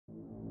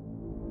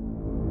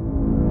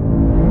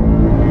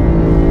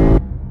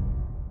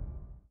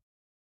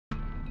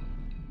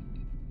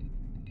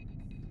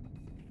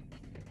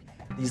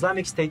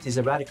Islamic State is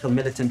a radical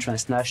militant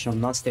transnational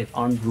non-state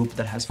armed group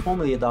that has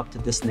formally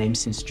adopted this name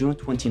since June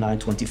 29,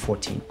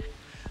 2014.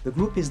 The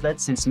group is led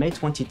since May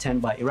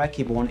 2010 by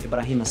Iraqi-born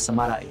Ibrahim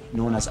al-Samarai,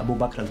 known as Abu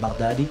Bakr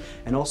al-Baghdadi,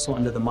 and also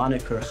under the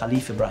moniker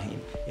Khalif Ibrahim,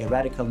 a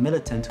radical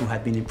militant who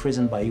had been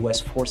imprisoned by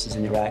US forces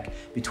in Iraq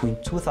between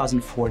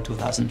 2004 and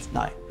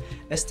 2009.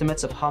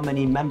 Estimates of how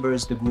many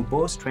members the group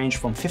boasts range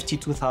from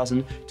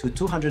 52,000 to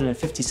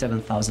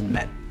 257,000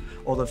 men.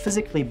 Although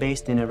physically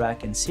based in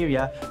Iraq and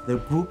Syria, the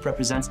group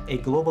represents a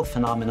global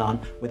phenomenon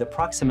with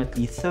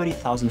approximately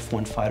 30,000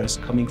 foreign fighters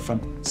coming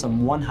from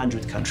some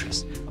 100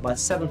 countries, about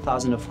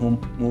 7,000 of whom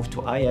moved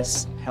to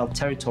IS-held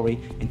territory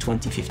in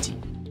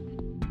 2015.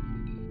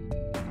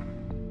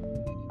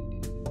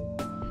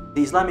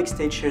 The Islamic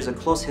State shares a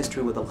close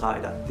history with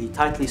al-Qaeda, the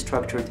tightly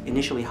structured,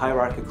 initially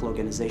hierarchical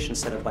organization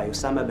set up by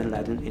Osama bin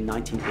Laden in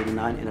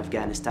 1989 in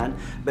Afghanistan,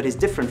 but is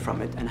different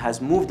from it and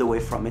has moved away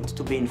from it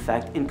to be in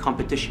fact in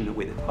competition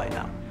with it by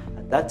now.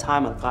 At that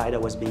time, al-Qaeda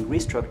was being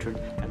restructured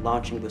and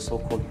launching the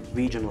so-called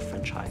regional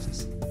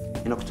franchises.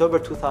 In October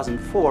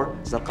 2004,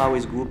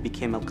 Zarqawi's group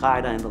became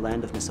al-Qaeda in the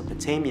land of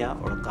Mesopotamia,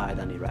 or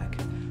al-Qaeda in Iraq.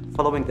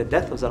 Following the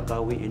death of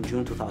Zarqawi in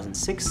June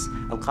 2006,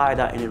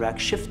 al-Qaeda in Iraq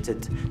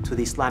shifted to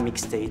the Islamic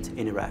State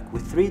in Iraq,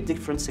 with 3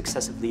 different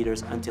successive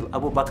leaders until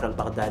Abu Bakr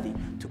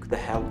al-Baghdadi took the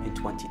helm in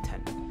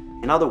 2010.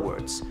 In other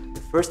words, the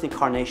first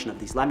incarnation of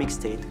the Islamic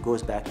State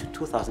goes back to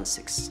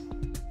 2006.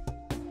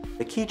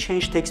 The key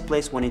change takes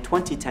place when in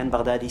 2010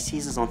 Baghdadi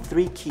seizes on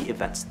 3 key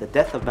events: the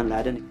death of bin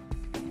Laden,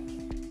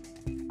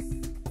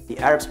 the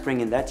Arab Spring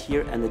in that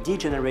year, and the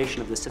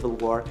degeneration of the civil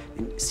war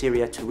in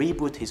Syria to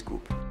reboot his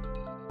group.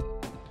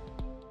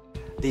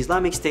 The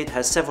Islamic State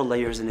has several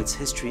layers in its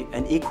history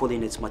and equally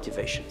in its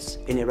motivations.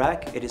 In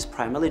Iraq, it is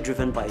primarily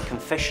driven by a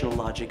confessional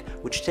logic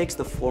which takes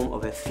the form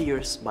of a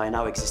fierce, by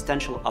now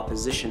existential,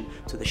 opposition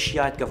to the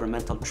Shiite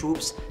governmental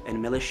troops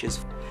and militias.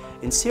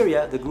 In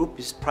Syria, the group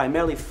is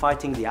primarily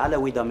fighting the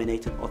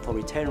Alawi-dominated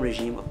authoritarian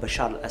regime of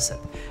Bashar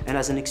al-Assad. And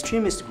as an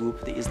extremist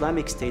group, the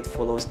Islamic State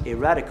follows a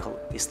radical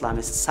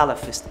Islamist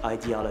Salafist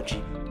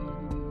ideology.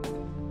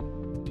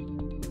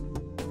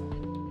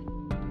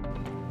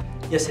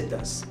 Yes, it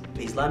does.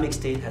 The Islamic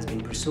State has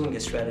been pursuing a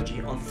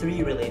strategy on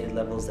 3 related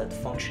levels that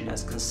function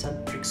as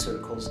concentric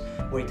circles,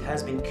 where it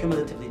has been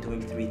cumulatively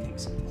doing 3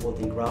 things: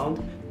 holding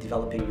ground,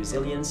 developing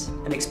resilience,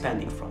 and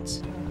expanding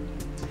fronts.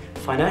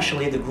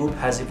 Financially, the group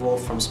has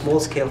evolved from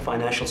small-scale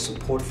financial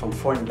support from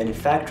foreign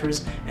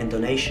benefactors and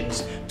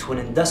donations to an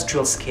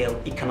industrial-scale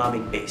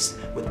economic base,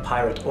 with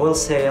pirate oil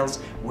sales,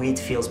 wheat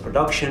fields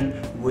production,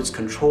 woods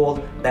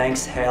controlled,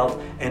 banks held,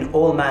 and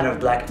all manner of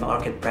black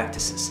market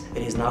practices.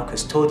 It is now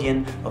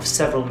custodian of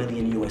several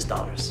million US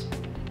dollars.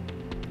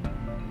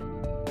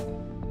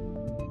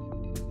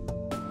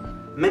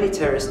 Many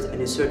terrorists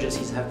and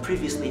insurgencies have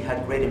previously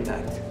had great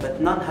impact, but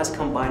none has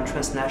combined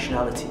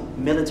transnationality,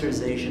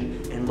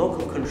 militarization, and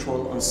local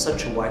control on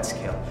such a wide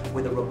scale,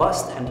 with a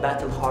robust and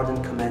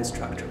battle-hardened command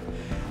structure.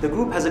 The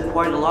group has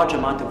acquired a large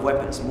amount of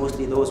weapons,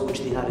 mostly those which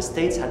the United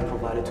States had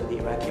provided to the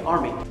Iraqi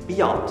army.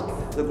 Beyond,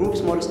 the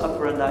group's modus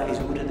operandi is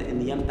rooted in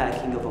the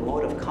unpacking of a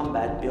mode of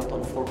combat built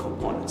on 4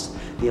 components: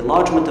 the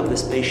enlargement of the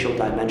spatial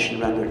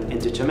dimension rendered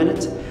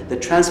indeterminate, the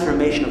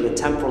transformation of the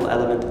temporal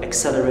element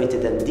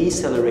accelerated and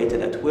decelerated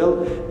at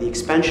will, the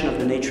expansion of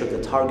the nature of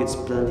the targets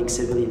blending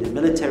civilian and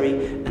military,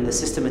 and the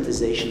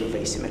systematization of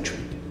asymmetry.